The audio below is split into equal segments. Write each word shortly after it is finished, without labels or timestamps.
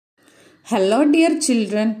Hello dear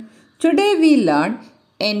children, today we learn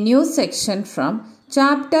a new section from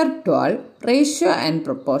chapter 12 Ratio and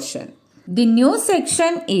Proportion. The new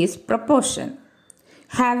section is proportion.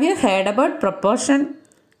 Have you heard about proportion?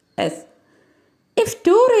 Yes. If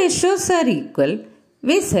two ratios are equal,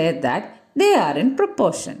 we say that they are in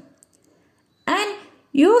proportion. And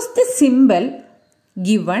use the symbol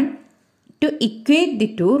given to equate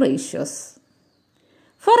the two ratios.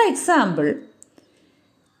 For example,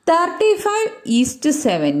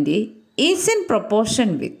 35:70 is in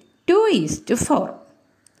proportion with 2:4.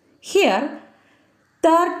 Here,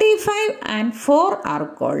 35 and 4 are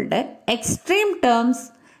called extreme terms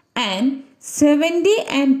and 70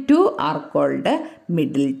 and 2 are called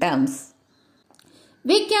middle terms.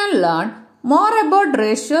 We can learn more about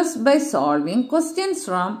ratios by solving questions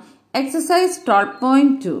from exercise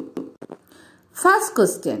 12.2. First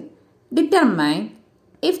question. Determine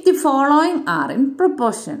if the following are in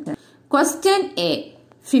proportion. Question A.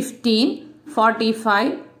 15,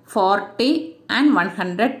 45, 40 and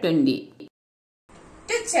 120.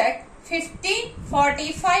 To check 15,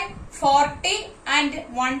 45, 40 and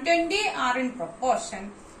 120 are in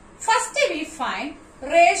proportion, first we find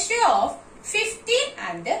ratio of 15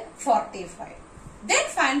 and 45. Then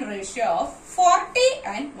find ratio of 40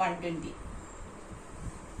 and 120.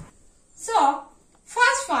 So,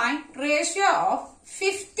 first find ratio of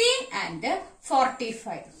 15 and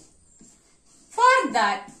 45. For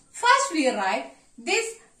that, first we write this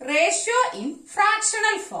ratio in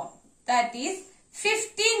fractional form, that is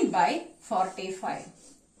 15/45.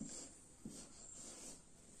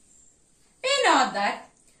 We know that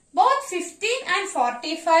both 15 and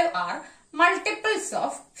 45 are multiples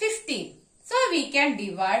of 15. So we can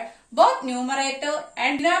divide both numerator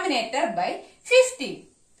and denominator by 15.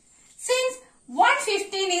 Since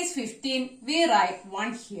 115 is 15, we write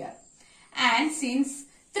 1 here. And since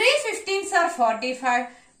 3 15s are 45,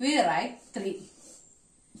 we write 3.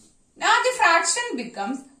 Now the fraction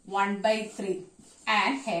becomes 1/3.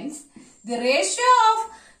 And hence, the ratio of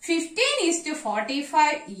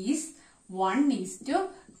 15:45 is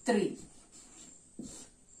 1:3.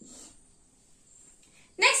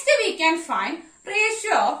 Next, we can find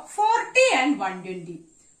ratio of 40 and 120.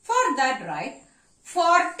 For that, write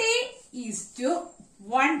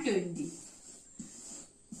 40:120.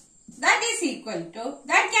 That is equal to,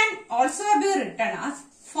 that can also be written as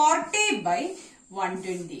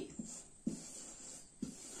 40/120.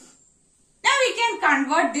 Now we can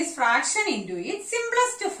convert this fraction into its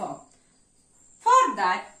simplest form. For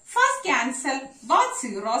that, first cancel both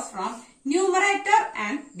zeros from numerator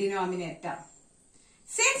and denominator.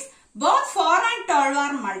 Since both 4 and 12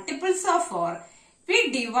 are multiples of 4, we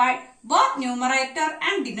divide both numerator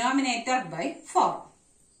and denominator by 4.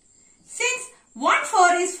 Since 1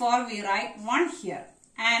 4 is 4, we write 1 here.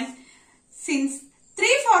 And since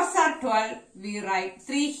 3 4s are 12, we write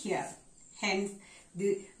 3 here. Hence, the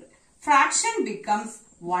fraction becomes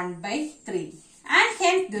 1/3. And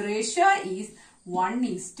hence, the ratio is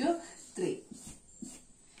 1:3.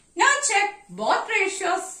 Now check both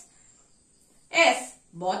ratios. Yes,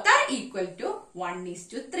 both are equal to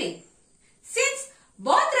 1:3. Since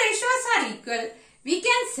both ratios are equal, we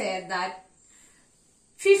can say that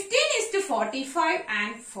 15:45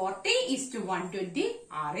 and 40:120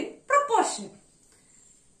 are in proportion.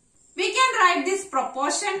 We can write this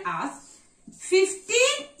proportion as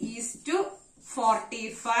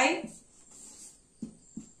 15:45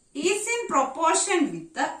 is in proportion with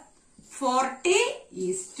the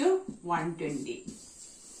 40:120.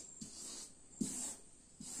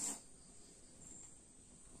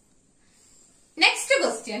 Next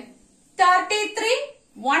question. 33,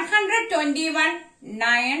 121,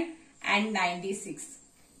 9 and 96.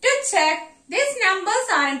 To check these numbers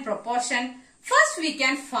are in proportion, first we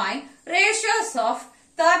can find ratios of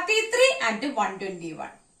 33 and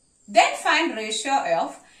 121. Then find ratio of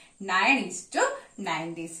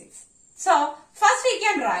 9:96. So, first we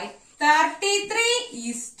can write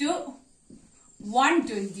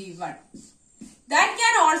 33:121. That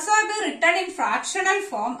can also be written in fractional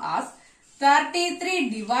form as 33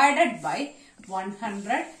 divided by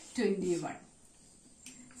 121.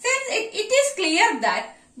 Since it is clear that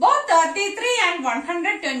both 33 and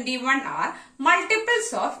 121 are multiples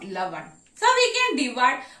of 11. So we can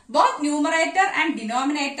divide both numerator and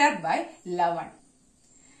denominator by 11.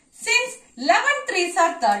 Since 11 3s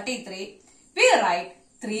are 33, we write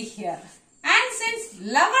 3 here. And since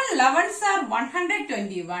 11 11s are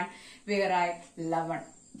 121, we write 11.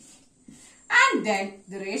 And then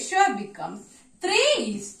the ratio becomes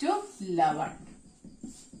 3:11.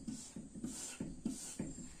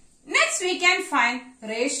 Next we can find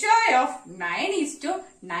ratio of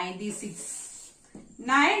 9:96.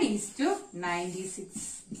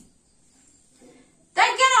 9:96.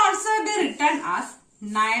 That can also be written as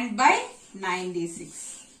 9/96.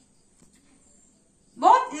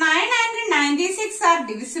 Both 9 and 96 are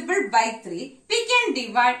divisible by 3. We can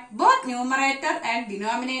divide both numerator and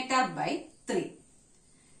denominator by 3.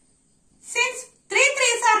 Since 3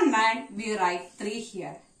 3s are 9, we write 3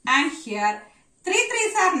 here. And here 3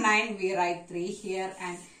 3s are 9, we write 3 here.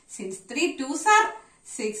 And since 3 2s are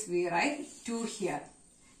 6, we write 2 here.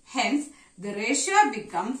 Hence, the ratio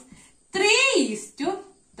becomes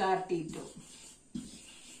 3:32.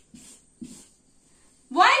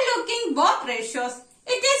 While looking both ratios,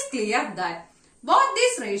 it is clear that both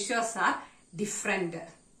these ratios are different.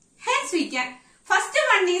 Hence, we can, first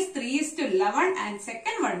one is 3:11 and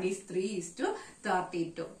second one is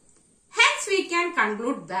 3:32. Hence, we can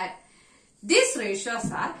conclude that these ratios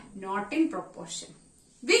are not in proportion.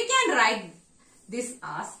 We can write this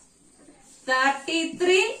as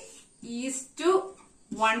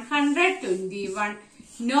 33:121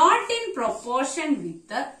 not in proportion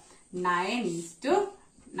with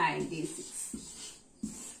 9:96.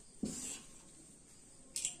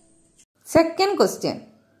 Second question.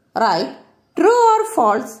 Write true or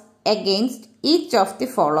false against each of the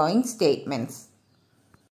following statements.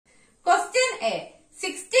 Question A.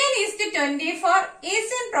 16:24 is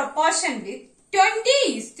in proportion with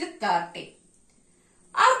 20:30.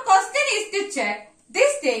 Our question is to check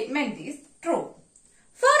this statement is true.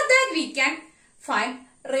 For that we can find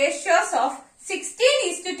ratios of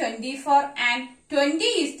 16:24 and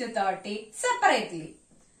 20:30 separately.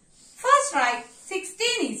 First write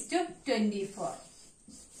 16:24.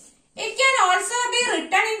 It can also be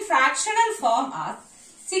written in fractional form as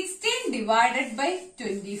 16 divided by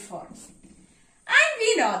 24. And we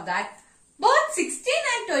know that both 16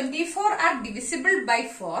 and 24 are divisible by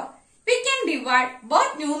 4. We can divide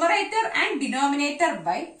both numerator and denominator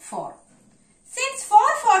by 4. Since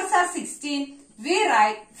 4 4s are 16, we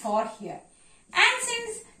write 4 here. And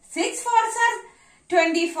since 6 4s are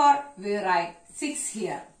 24, we write 6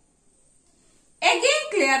 here. Again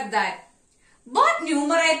clear that both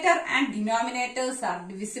numerator and denominators are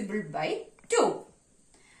divisible by 2.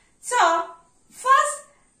 So, first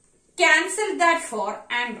cancel that 4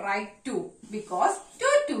 and write 2 because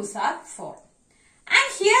 2 2s are 4. And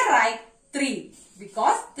here write 3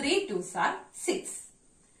 because 3 2s are 6.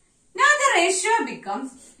 Now the ratio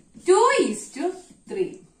becomes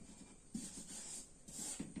 2:3.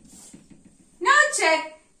 Now check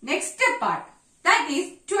next part, that is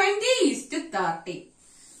 20:30.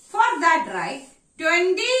 For that write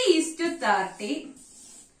 20:30,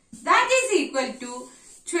 that is equal to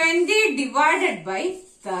 20 divided by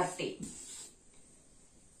 30.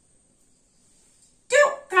 To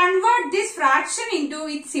convert this fraction into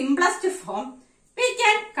its simplest form, we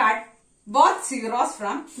can cut both zeros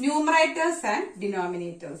from numerators and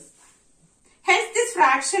denominators. Hence this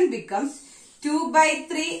fraction becomes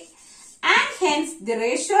 2/3 and hence the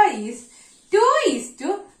ratio is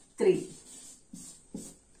 2:3.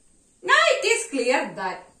 Now it is clear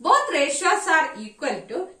that both ratios are equal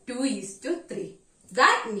to 2:3.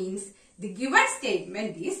 That means the given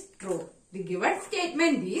statement is true. The given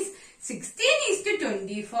statement is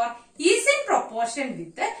 16:24 is in proportion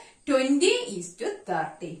with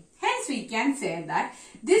 20:30. Hence we can say that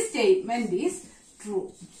this statement is true.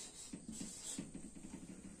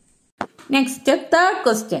 Next, third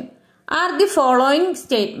question. Are the following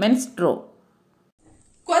statements true?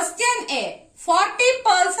 Question A. 40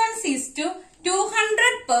 persons is to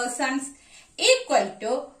 200 persons equal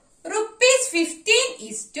to ₹15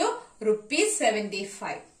 is to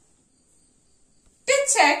 ₹75. To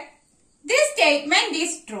check this statement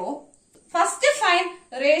is true, first find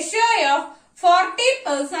ratio of 40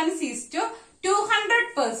 persons is to 200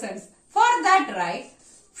 persons. For that write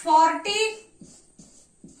 40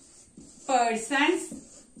 persons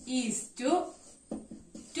is to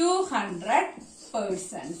 200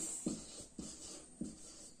 persons.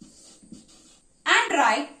 And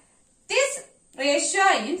write this ratio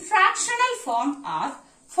in fractional form as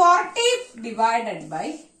 40 divided by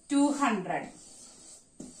 200.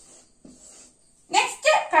 Next,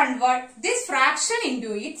 convert this fraction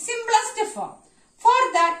into its simplest form. For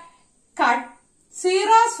that, cut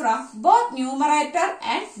zeros from both numerator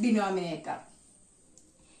and denominator.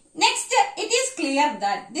 Next, it is clear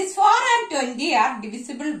that this 4 and 20 are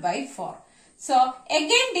divisible by 4. So,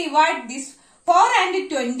 again divide this 4 and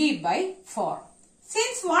 20 by 4.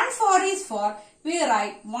 Since 1 4 is 4, we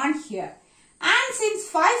write 1 here. And since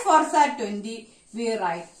 5 4s are 20, we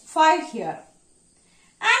write 5 here.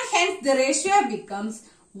 And hence the ratio becomes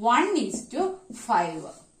 1:5.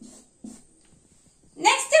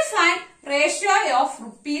 Next, find ratio of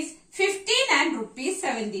rupees 15 and rupees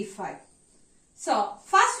 75. So,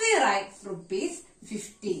 first we write rupees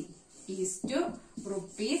 15 is to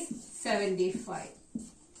rupees 75.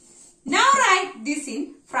 Now write this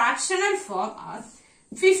in fractional form as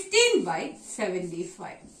 15 by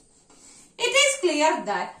 75. It is clear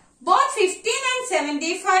that both 15 and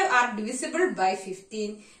 75 are divisible by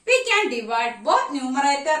 15. We can divide both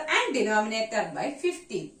numerator and denominator by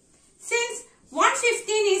 15. Since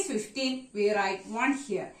 115 is 15, we write 1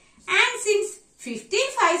 here. And since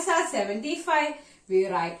 15 5s are 75, we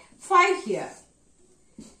write 5 here.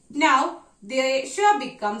 Now, the ratio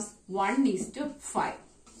becomes 1:5.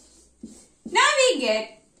 Now we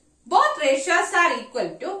get both ratios are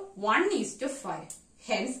equal to 1:5.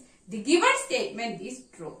 Hence, the given statement is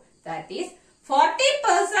true. That is,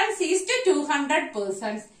 40% is to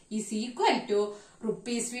 200% is equal to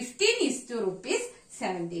rupees 15 is to rupees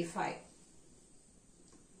 75.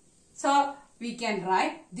 So, we can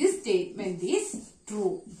write this statement is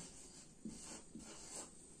true.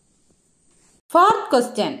 Fourth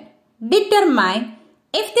question. Determine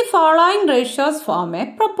if the following ratios form a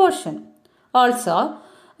proportion. Also,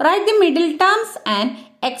 write the middle terms and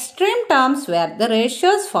extreme terms where the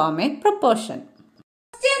ratios form a proportion.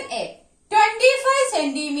 Question A. 25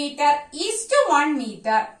 centimeter is to 1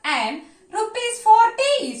 meter and rupees 40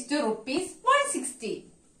 is to rupees 160.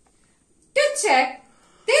 To check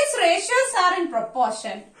these ratios are in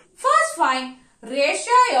proportion, first find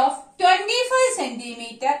ratio of 25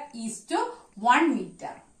 centimeter is to 1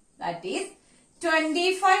 meter. That is,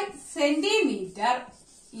 25 centimeter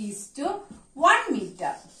is to 1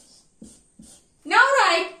 meter. Now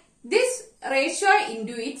write this ratio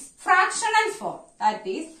into its fractional form. That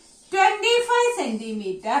is, 25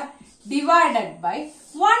 centimeter divided by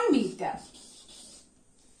 1 meter.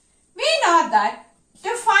 We know that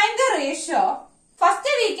to find the ratio, first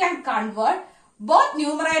we can convert both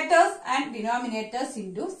numerators and denominators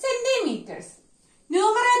into centimeters.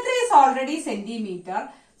 Numerator is already centimeter,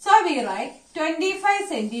 so we write 25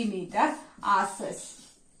 centimeter as such.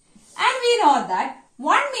 And we know that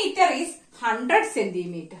 1 meter is 100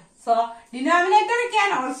 centimeter. So, denominator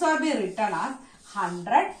can also be written as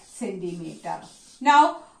 100 centimeter.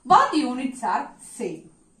 Now, both units are same.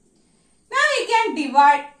 Now, we can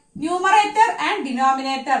divide numerator and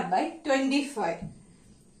denominator by 25.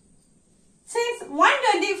 Since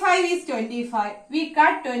 125 is 25, we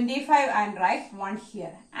cut 25 and write 1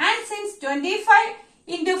 here. And since 25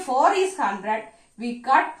 into 4 is 100, we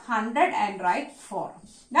cut 100 and write 4.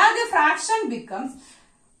 Now the fraction becomes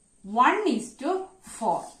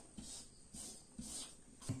 1:4.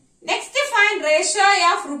 Next, find ratio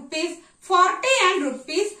of rupees 40 and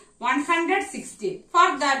rupees 160.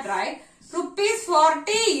 For that, write rupees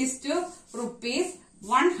 40 is to rupees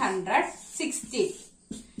 160.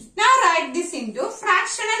 Now write this into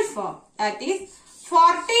fractional form. That is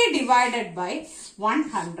 40 divided by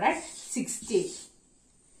 160.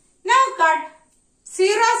 Now cut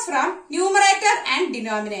zeros from numerator and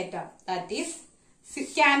denominator. That is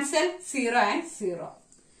cancel 0 and 0.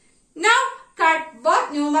 Now cut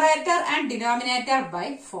both numerator and denominator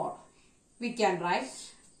by 4. We can write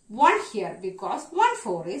 1 here because 1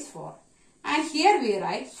 4 is 4. And here we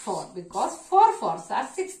write 4 because 4 4s are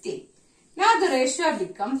 60. Now the ratio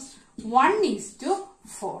becomes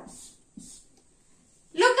 1:4.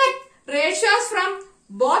 Look at ratios from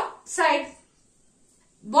both sides.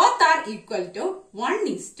 Both are equal to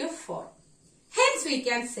 1:4. Hence we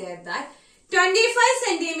can say that 25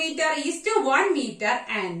 centimeter is to 1 meter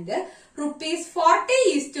and rupees 40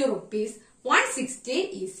 is to rupees 160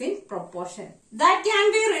 is in proportion. That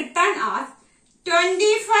can be written as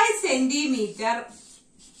 25 centimeter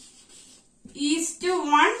is to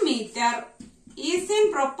 1 meter is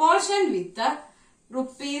in proportion with the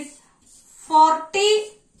rupees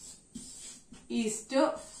 40 is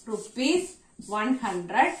to rupees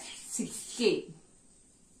 160.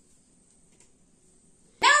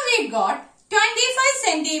 Now we got 25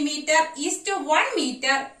 centimeter is to 1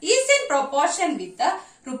 meter is in proportion with the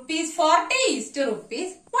rupees 40 is to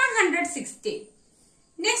rupees 160.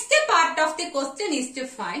 Next part of the question is to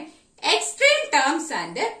find extreme terms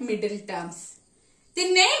and middle terms. The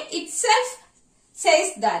name itself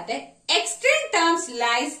says that extreme terms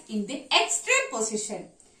lies in the extreme position.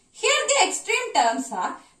 Here the extreme terms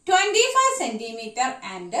are 25 centimeter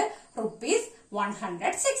and rupees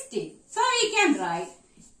 160. So we can write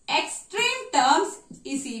extreme terms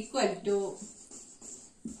is equal to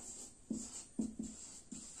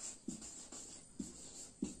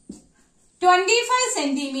 25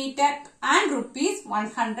 centimeter and rupees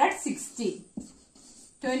 160.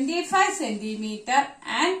 25 centimeter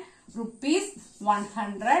and rupees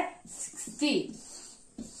 160.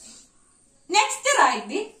 Next, write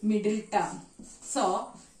the middle term. So,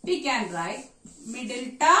 we can write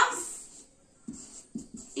middle terms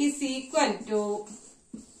is equal to,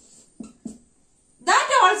 that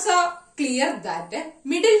also clear that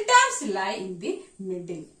middle terms lie in the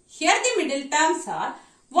middle. Here the middle terms are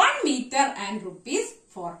 1 meter and rupees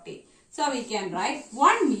 40. So, we can write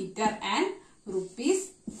 1 meter and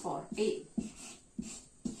rupees 40.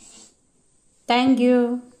 Thank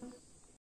you.